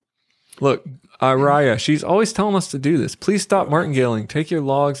Look, Raya, she's always telling us to do this. Please stop martingaling. Take your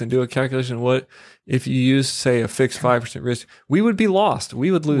logs and do a calculation of what if you use, say, a fixed 5% risk. We would be lost.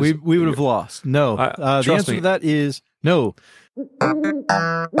 We would lose. We would have lost. No. The answer to that is no.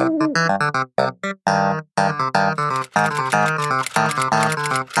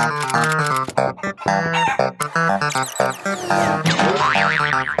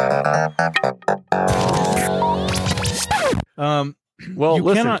 Well, you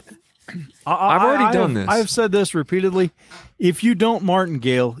listen, cannot. I've already done this. I've said this repeatedly. If you don't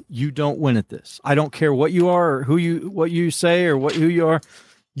martingale, you don't win at this. I don't care what you are or what you say or who you are.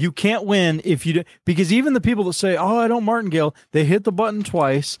 You can't win if you do, because even the people that say, "Oh, I don't martingale," they hit the button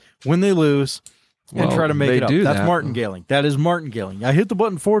twice when they lose and try to make it up. That's martingaling. That is martingaling. I hit the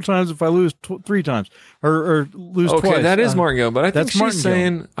button 4 times if I lose 3 times or lose twice. Okay, that is martingale. But I think she's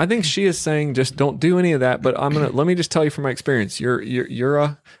saying, I think she is saying, just don't do any of that. But let me just tell you from my experience.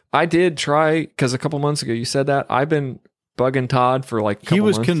 I did try, because a couple months ago you said that. I've been bugging Todd for like a couple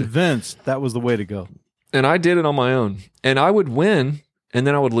months. He was convinced that was the way to go. And I did it on my own. And I would win. And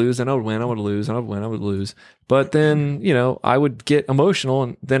then I would lose, and I would win, I would lose, and I would win, I would lose. But then, I would get emotional,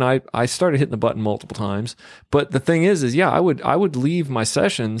 and then I started hitting the button multiple times. But the thing is I would leave my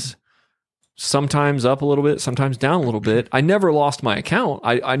sessions sometimes up a little bit, sometimes down a little bit. I never lost my account.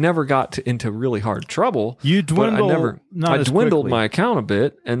 I never got into really hard trouble. You dwindled. I dwindled my account a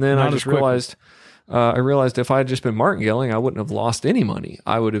bit, and then I just realized. I realized if I had just been martingaling, I wouldn't have lost any money.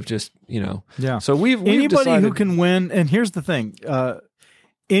 I would have just, Yeah. So we've anybody decided, who can win, and here's the thing.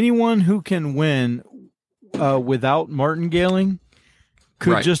 Anyone who can win without martingaling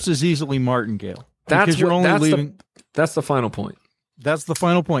could just as easily martingale. That's the final point. That's the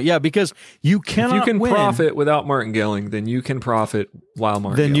final point. Yeah, because you cannot If you can win, profit without martingaling, then you can profit while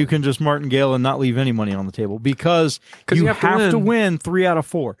martingaling. Then you can just martingale and not leave any money on the table because you have to win 3 out of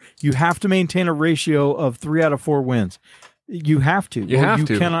 4. You have to maintain a ratio of 3 out of 4 wins. You have to. You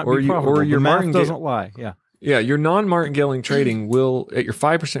cannot be profitable. Or your math doesn't lie. Yeah. Yeah, your non-martingaling trading will, at your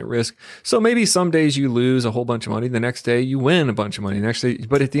 5% risk, so maybe some days you lose a whole bunch of money, the next day you win a bunch of money, next day,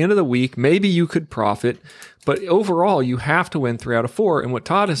 but at the end of the week, maybe you could profit, but overall, you have to win 3 out of 4, and what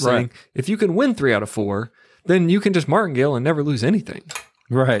Todd is saying, if you can win 3 out of 4, then you can just martingale and never lose anything.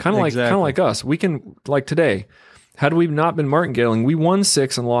 Right, Kind of like us. We can, like today, had we not been martingaling, we won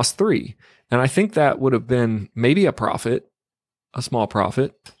 6 and lost 3, and I think that would have been maybe a profit, a small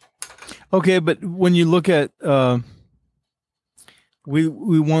profit. Okay, but when you look at we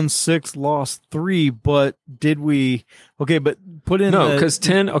won 6, lost 3, but did we? Okay, but put in because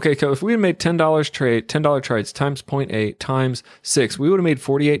 10. Okay, so if we had made $10 trades times 0.8 times 6, we would have made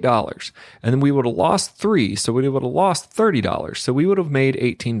 $48, and then we would have lost 3, so we would have lost $30. So we would have made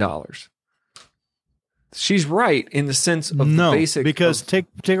 $18. She's right in the sense of the basic. Because take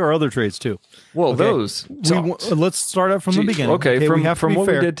our other trades too. Well, okay. those. Let's start out from the beginning. Okay, from what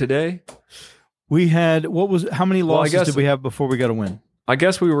we did today, we had how many losses did we have before we got a win? I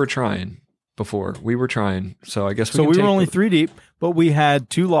guess we were trying before. We were trying, so I guess we were only 3 deep, but we had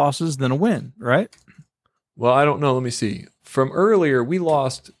 2 losses, then a win, right? Well, I don't know. Let me see. From earlier, we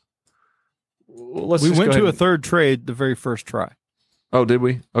lost. We went to a third trade the very first try. Oh, did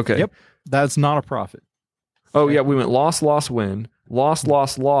we? Okay. Yep, that's not a profit. Oh, yeah, we went loss, win, loss,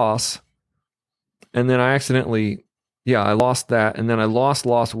 and then I accidentally, I lost that, and then I lost,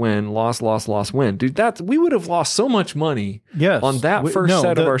 win, loss, win. Dude, we would have lost so much money on that first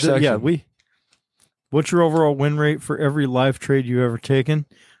set of our section. What's your overall win rate for every live trade you've ever taken?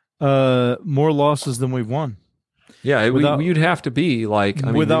 More losses than we've won. Yeah, you'd have to be like,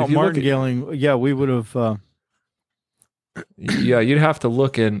 without martingaling, we would have... you'd have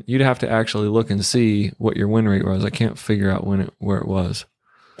to actually look and see what your win rate was. I can't figure out where it was.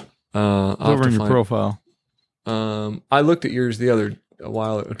 Over in your profile. I looked at yours a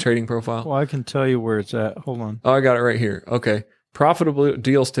trading profile. Well, I can tell you where it's at. Hold on. Oh, I got it right here. Okay. Profitable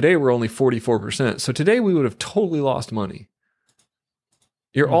deals today were only 44%. So today we would have totally lost money.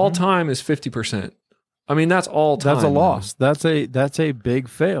 Your all-time is 50%. I mean, that's all time. That's a loss. That's a big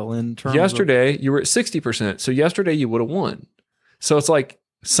fail in terms yesterday, you were at 60%. So yesterday you would have won. So it's like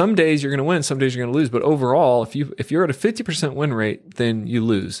some days you're going to win, some days you're going to lose. But overall, if you're at a 50% win rate, then you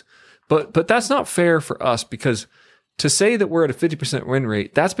lose. But that's not fair for us, because to say that we're at a 50% win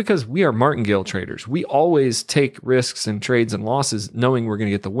rate, that's because we are martingale traders. We always take risks and trades and losses knowing we're going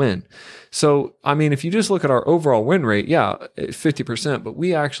to get the win. So, I mean, if you just look at our overall win rate, 50%, but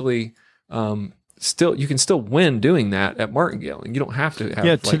we actually... you can still win doing that at martingaling. You don't have to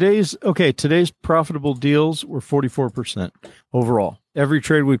have... today's profitable deals were 44% overall. Every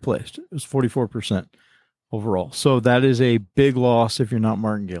trade we placed, it was 44%. overall. So that is a big loss if you're not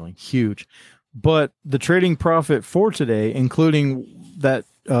martingaling. Huge. But the trading profit for today, including that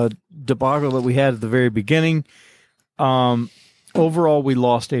debacle that we had at the very beginning, overall we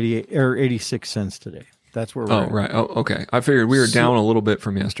lost 88 or 86 cents today. That's where we're at. Right. Oh, okay. I figured we were down a little bit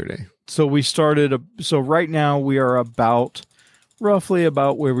from yesterday. So we started so right now we are roughly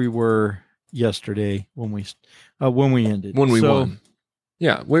about where we were yesterday when we ended. When we won.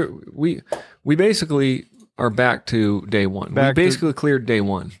 Yeah, we basically are back to day one. We basically cleared day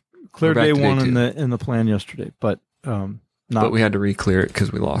one. Cleared day one in the plan yesterday, but but we had to re-clear it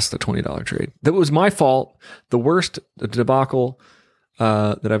because we lost the $20 trade. That was my fault. The worst debacle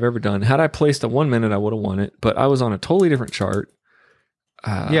that I've ever done. Had I placed a 1 minute, I would have won it. But I was on a totally different chart.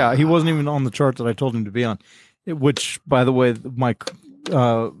 Yeah, he wasn't even on the chart that I told him to be on. Which, by the way,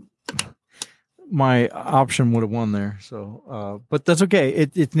 my option would have won there. So, but that's okay.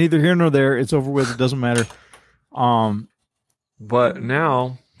 It's neither here nor there. It's over with. It doesn't matter. But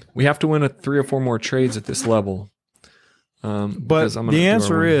now we have to win 3 or 4 more trades at this level. But the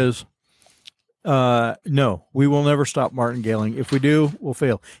answer is no. We will never stop martingaling. If we do, we'll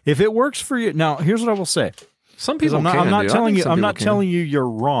fail. If it works for you, now here's what I will say. Some people I'm not telling you you're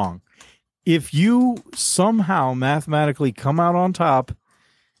wrong. If you somehow mathematically come out on top,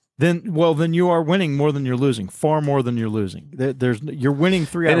 then you are winning more than you're losing, far more than you're losing. You're winning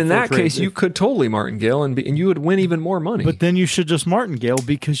 3 out of 4 And in that trades. case, you could totally martingale and you would win even more money. But then you should just martingale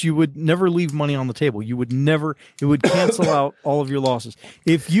because you would never leave money on the table. It would cancel out all of your losses.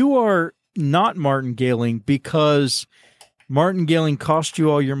 If you are not martingaling because martingaling cost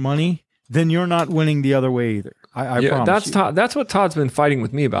you all your money, then you're not winning the other way either. I promise you. That's what Todd's been fighting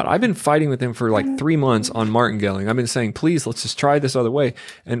with me about. I've been fighting with him for like 3 months on martingaling. I've been saying, please, let's just try this other way.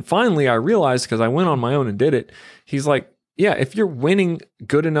 And finally, I realized, because I went on my own and did it, he's like, yeah, if you're winning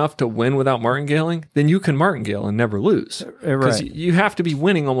good enough to win without martingaling, then you can martingale and never lose. Because you have to be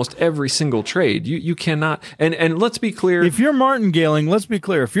winning almost every single trade. You cannot. And let's be clear. If you're martingaling, let's be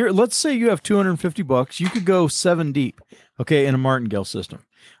clear. Let's say you have $250, you could go 7 deep, okay, in a martingale system.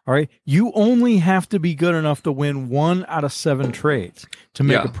 All right. You only have to be good enough to win 1 out of 7 trades to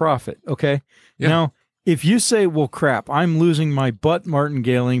make a profit. Okay. Yeah. Now, if you say, well, crap, I'm losing my butt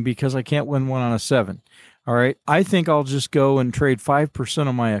martingaling because I can't win 1 out of 7. All right. I think I'll just go and trade 5%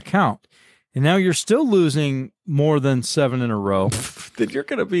 of my account. And now you're still losing more than 7 in a row. Then you're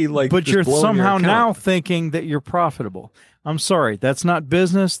going to be like, but you're somehow now thinking that you're profitable. I'm sorry. That's not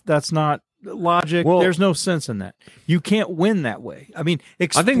business. That's not logic. Well, there's no sense in that. You can't win that way. I mean, I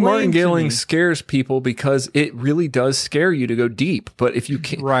think martingaling scares people because it really does scare you to go deep. But if you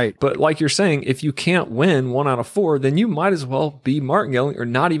can't, right? But like you're saying, if you can't win 1 out of 4, then you might as well be martingaling or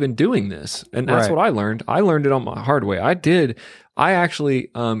not even doing this. And that's what I learned. I learned it on my hard way. I actually,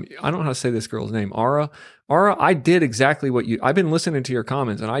 I don't know how to say this girl's name, Ara, I did exactly what I've been listening to your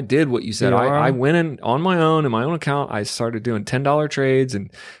comments and I did what you said. I went in on my own, in my own account. I started doing $10 trades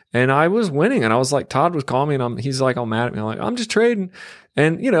and I was winning. And I was like, Todd was calling me and he's like all mad at me. I'm like, I'm just trading.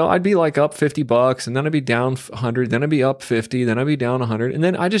 And, I'd be like up $50 and then I'd be down 100, then I'd be up 50, then I'd be down 100. And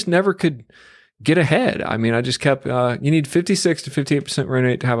then I just never could get ahead. I mean, I just kept, you need 56 to 58% win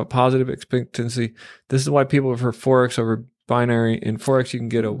rate to have a positive expectancy. This is why people prefer Forex over binary. In Forex, you can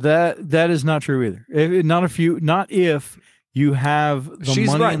get that is not true either. Not if you have the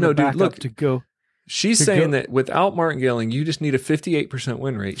money in the backup to go. She's saying that without martingaling, you just need a 58%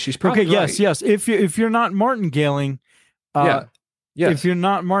 win rate. She's probably right. Yes. If you're not martingaling, if you're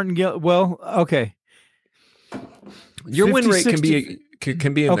not martingale, well, okay. Your win rate can be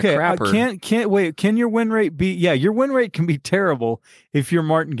in the crapper. Can't wait. Can your win rate be? Yeah, your win rate can be terrible if you're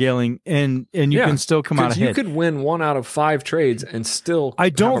martingaling, and you can still come out ahead. You could win 1 out of 5 trades and still. I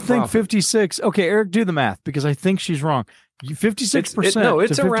don't think 56. Okay, Eric, do the math because I think she's wrong. 56%. No,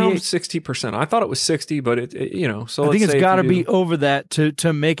 it's around 60%. I thought it was 60, but So I think it's got to be over that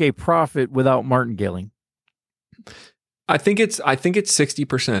to make a profit without martingaling. I think it's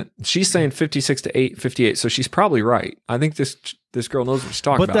 60%. She's saying 56 to 58, so she's probably right. I think this girl knows what she's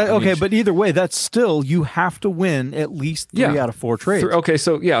talking about. But either way, that's still you have to win at least 3 out of 4 trades. 3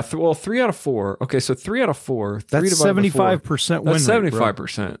 out of 4. Okay, so 3 out of 4. That's 75% win. That's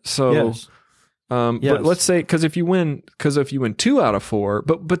 75%. So, yes. But let's say because if you win 2 out of 4,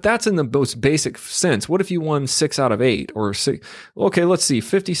 but that's in the most basic sense. What if you won 6 out of 8 or 6? Okay, let's see,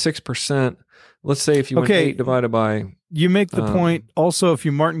 56%. Let's say if you win 8 divided by. You make the point. Also, if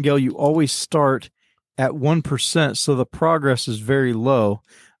you martingale, you always start at 1%, so the progress is very low.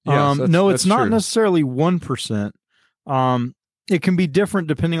 Yes, it's not true. necessarily 1%. It can be different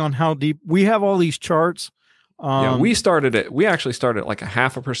depending on how deep. We have all these charts Yeah, we actually started at like a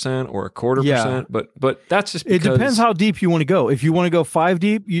 0.5% or a 1/4%, but that's just because it depends how deep you want to go. If you want to go 5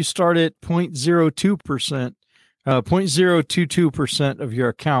 deep, you start at 0.02%, 0.022% of your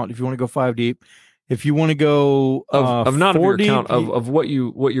account. If you want to go 5 deep, if you want to go of not of your deep, account of what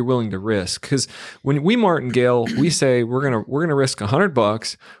you're willing to risk, because when we martingale, we say we're gonna risk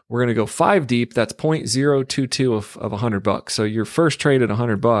 $100. We're gonna go 5 deep. That's 0.022 of $100. So your first trade at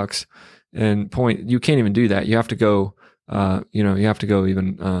 $100 and you can't even do that. You have to go you have to go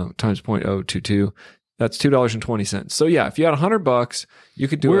even times 0.022. That's $2.20. So yeah, if you had $100, you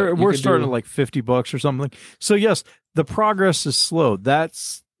could do it. We're starting at like $50 or something. So yes, the progress is slow.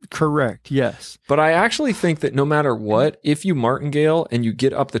 That's correct. Yes. But I actually think that no matter what, if you martingale and you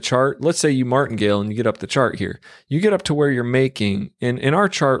get up the chart, let's say you martingale and you get up the chart here, you get up to where you're making in our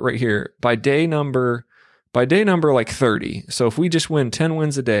chart right here by day number like 30. So if we just win 10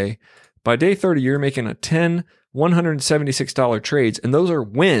 wins a day, by day 30, you're making a 10 $176 trades, and those are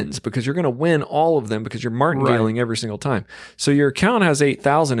wins because you're going to win all of them because you're martingaling every single time. So your account has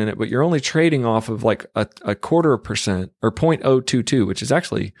 8,000 in it, but you're only trading off of like a 1/4% or 0.022, which is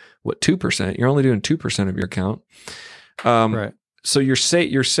actually 2%. You're only doing 2% of your account. So you're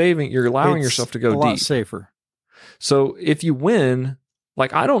saving, you're allowing yourself to go deep. A lot deep. Safer. So if you win,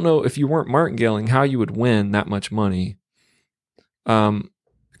 like I don't know if you weren't martingaling how you would win that much money.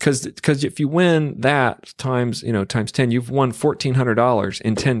 Because if you win that times 10, you've won $1,400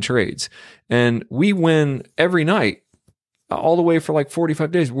 in 10 trades. And we win every night all the way for like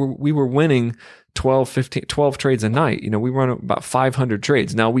 45 days. We were winning 12 trades a night. We run about 500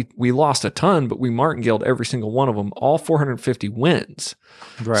 trades. Now we lost a ton, but we martingaled every single one of them, all 450 wins.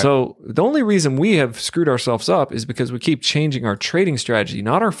 Right. So the only reason we have screwed ourselves up is because we keep changing our trading strategy,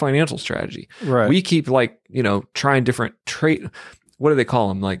 not our financial strategy. Right. We keep trying different what do they call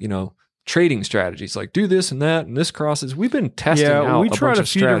them? Like, trading strategies, like do this and that, and this crosses. We've been testing out we a tried bunch a of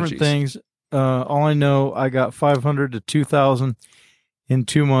few strategies. different things. All I know, I got 500 to 2,000 in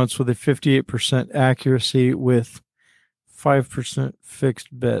 2 months with a 58% accuracy with 5% fixed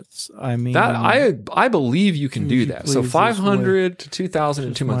bets. I mean, that I believe you can do that. So 500 to 2,000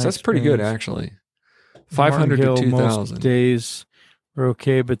 in 2 months. That's pretty good, actually. 500 to 2,000. Most days are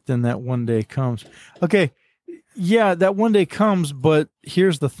okay, but then that one day comes. Okay. Yeah, that one day comes, but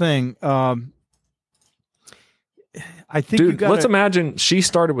here's the thing. I think let's imagine she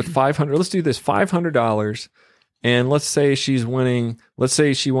started with 500. Let's do this, $500, and let's say she's winning. Let's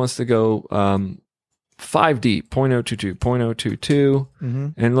say she wants to go 5 deep, 0.022,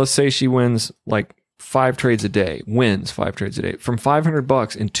 0.022, and let's say she wins like 5 trades a day. Wins 5 trades a day from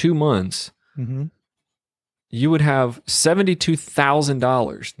 $500 in 2 months. You would have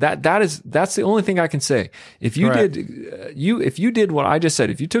 $72,000. That's the only thing I can say. If you if you did what I just said,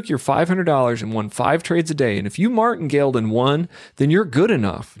 if you took your $500 and won 5 trades a day, and if you martingaled and won, then you're good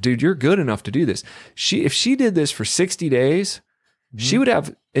enough, dude. You're good enough to do this. If she did this for 60 days, she would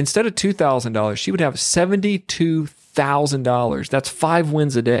have, instead of $2,000, she would have $72,000. That's 5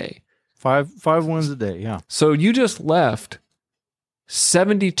 wins a day. 5 wins a day. Yeah. So you just left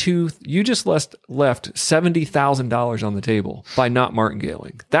 $70,000 on the table by not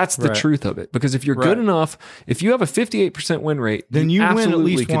martingaling. That's the truth of it. Because if you're good enough, if you have a 58% win rate, then you win at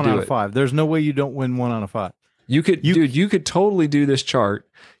least 1 out of it. 5. There's no way you don't win 1 out of 5. You could totally do this chart.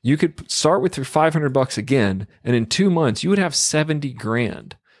 You could start with your $500 again, and in 2 months you would have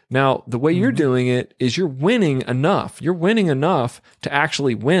 $70,000. Now, the way you're doing it is you're winning enough. You're winning enough to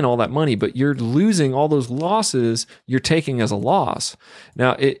actually win all that money, but you're losing all those losses you're taking as a loss.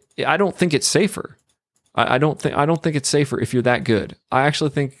 Now, I don't think it's safer. I don't think it's safer if you're that good. I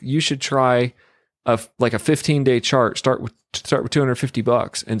actually think you should try a 15-day chart. Start with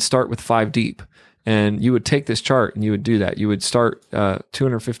 $250 and start with 5 deep. And you would take this chart and you would do that. You would start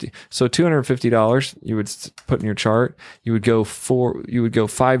 $250. So $250 you would put in your chart. You would go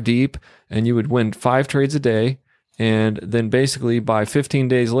 5 deep, and you would win 5 trades a day. And then basically by 15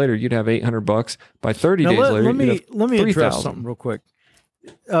 days later, you'd have $800. By 30 days later, let me address 3,000. something real quick.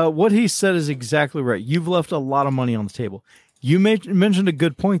 What he said is exactly right. You've left a lot of money on the table. You mentioned a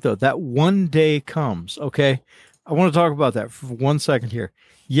good point though. That one day comes. Okay, I want to talk about that for 1 second here.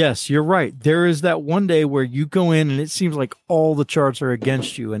 Yes, you're right. There is that one day where you go in and it seems like all the charts are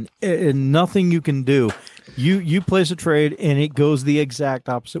against you and nothing you can do. You place a trade and it goes the exact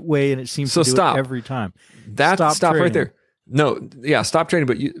opposite way, and it seems to do it every time. Stop right there. No, yeah, stop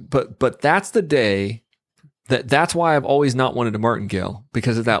trading. But that's the day that's why I've always not wanted to martingale,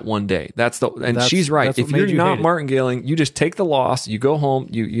 because of that one day. She's right. If you're not martingaling, you just take the loss, you go home,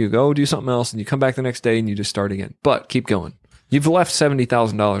 you go do something else, and you come back the next day and you just start again. But keep going. You've left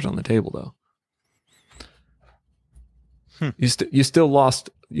 $70,000 on the table, though. You still left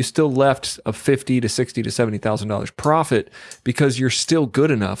a $50 to $60 to $70,000 profit because you're still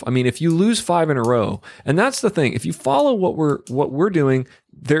good enough. I mean, if you lose 5 in a row, and that's the thing, if you follow what we're doing,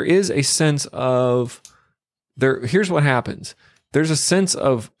 there is a sense of here's what happens. There's a sense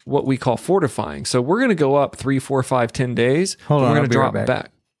of what we call fortifying. So we're going to go up 3, 4, 5, 10 days. Hold on, we're going I'll to be drop right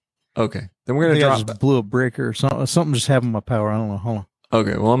back. Okay. Then we're going to drop just blew a breaker or something. Something just happened with my power. I don't know. Hold on.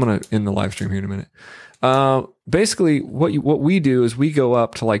 Okay. Well, I'm going to end the live stream here in a minute. Basically, what we do is we go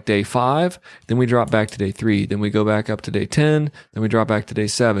up to like day 5, then we drop back to day 3, then we go back up to day 10, then we drop back to day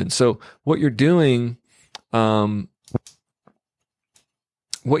 7. So what you're doing, what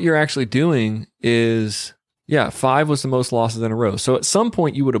you're actually doing is, 5 was the most losses in a row. So at some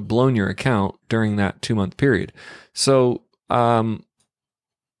point you would have blown your account during that 2-month period. So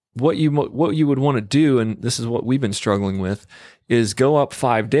what you would want to do, and this is what we've been struggling with, is go up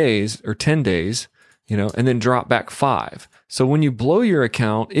 5 days or 10 days, and then drop back 5. So when you blow your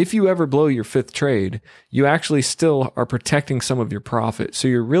account, if you ever blow your 5th trade, you actually still are protecting some of your profit. So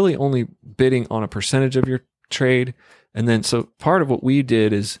you're really only bidding on a percentage of your trade. And then, so part of what we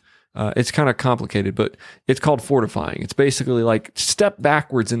did is, it's kind of complicated, but it's called fortifying. It's basically like step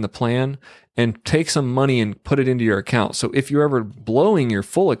backwards in the plan and take some money and put it into your account. So if you're ever blowing your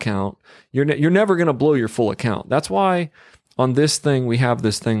full account, you're never going to blow your full account. That's why on this thing, we have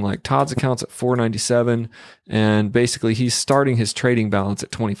this thing like Todd's account's at $497, and basically he's starting his trading balance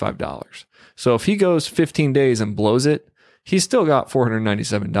at $25. So if he goes 15 days and blows it, he's still got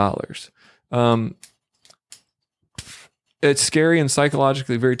 $497. It's scary and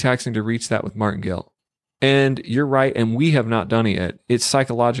psychologically very taxing to reach that with Martingale. And you're right, and we have not done it yet. It's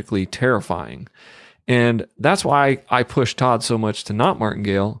psychologically terrifying. And that's why I pushed Todd so much to not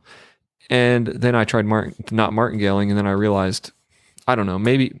Martingale. And then I tried not martingaleing, and then I realized, I don't know,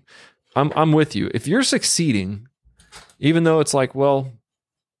 maybe I'm with you. If you're succeeding, even though it's like, well,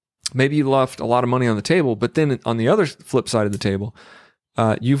 maybe you left a lot of money on the table, but then on the other flip side of the table,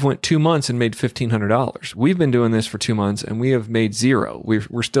 you've went 2 months and made $1,500. We've been doing this for 2 months and we have made zero.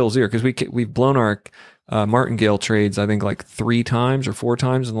 We're still zero because we've blown our Martingale trades, I think like 3 times or 4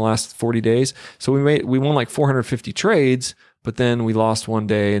 times in the last 40 days. So we won like 450 trades, but then we lost one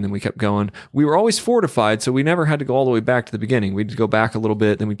day and then we kept going. We were always fortified, so we never had to go all the way back to the beginning. We'd go back a little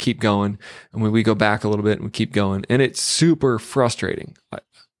bit, then we'd keep going, and when we go back a little bit and we keep going. And it's super frustrating,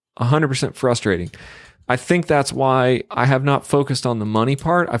 100% frustrating. I think that's why I have not focused on the money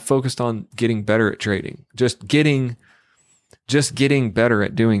part. I've focused on getting better at trading, just getting better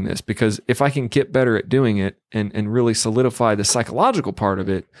at doing this, because if I can get better at doing it and really solidify the psychological part of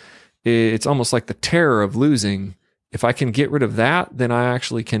it, it's almost like the terror of losing. If I can get rid of that, then I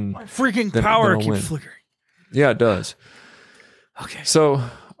actually can. My freaking power keeps keeps flickering. Yeah, it does. Okay. So,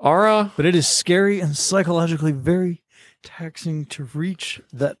 but it is scary and psychologically very taxing to reach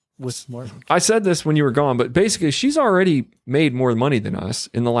that with Martin. I said this when you were gone, but basically she's already made more money than us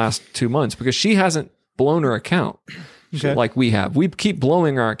in the last 2 months because she hasn't blown her account like we have. We keep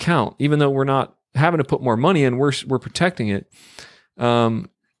blowing our account, even though we're not having to put more money in. We're protecting it.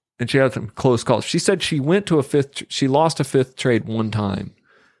 And she had some close calls. She said she went to she lost a 5th trade 1 time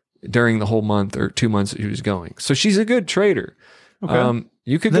during the whole month or 2 months that she was going. So she's a good trader. Okay.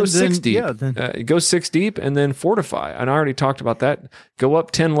 You could go 6 deep. Yeah, go 6 deep and then fortify. And I already talked about that. Go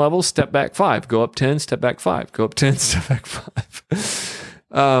up 10 levels, step back 5. Go up 10, step back 5. Go up 10, step back 5.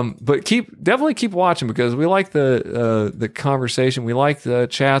 But definitely keep watching, because we like the conversation. We like the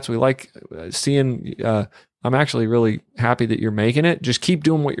chats. We like seeing. I'm actually really happy that you're making it. Just keep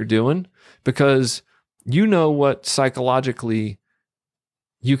doing what you're doing, because you know what psychologically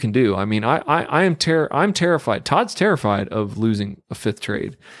you can do. I mean, I'm terrified. Todd's terrified of losing a 5th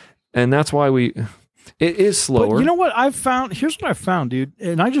trade. And that's why it is slower. But you know what I've found? Here's what I found, dude.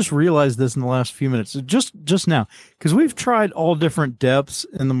 And I just realized this in the last few minutes, just now, because we've tried all different depths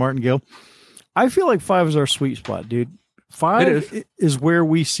in the Martingale. I feel like 5 is our sweet spot, dude. 5 is where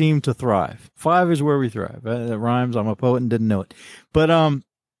we seem to thrive. 5 is where we thrive. That rhymes. I'm a poet and didn't know it. But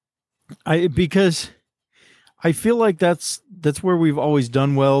because I feel like that's where we've always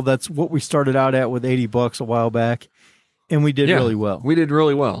done well. That's what we started out at with $80 a while back, and we did really well. We did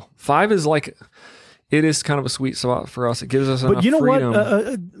really well. 5 is like, it is kind of a sweet spot for us. It gives us enough freedom. But you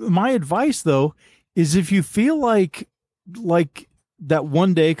know what? My advice though is, if you feel like that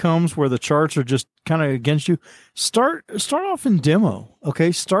one day comes where the charts are just kind of against you, start off in demo.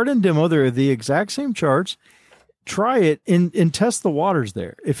 Okay, start in demo. They're the exact same charts. Try it and test the waters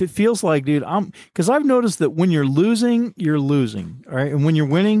there. If it feels like, dude, because I've noticed that when you're losing, you're losing. All right. And when you're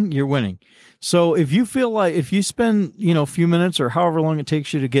winning, you're winning. So if you feel like, if you spend, a few minutes or however long it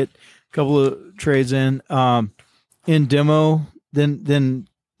takes you to get a couple of trades in, in demo, then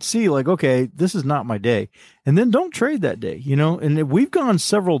see like, okay, this is not my day. And then don't trade that day, and we've gone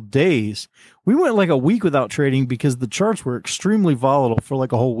several days. We went like a week without trading because the charts were extremely volatile for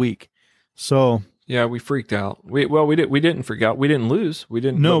like a whole week. So yeah, we freaked out. We didn't freak out. We didn't lose. We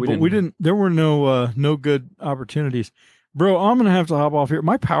didn't. No, but we didn't. There were no good opportunities. Bro, I'm going to have to hop off here.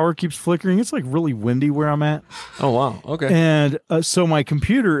 My power keeps flickering. It's like really windy where I'm at. Oh, wow. Okay. And so my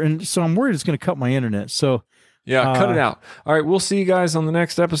computer, and so I'm worried it's going to cut my internet. So yeah, cut it out. All right. We'll see you guys on the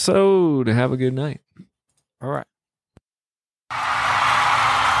next episode. Have a good night. All right.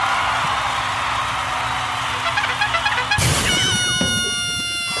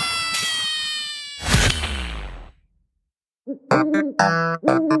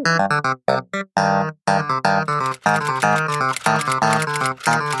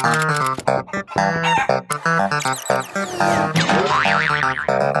 Yeah.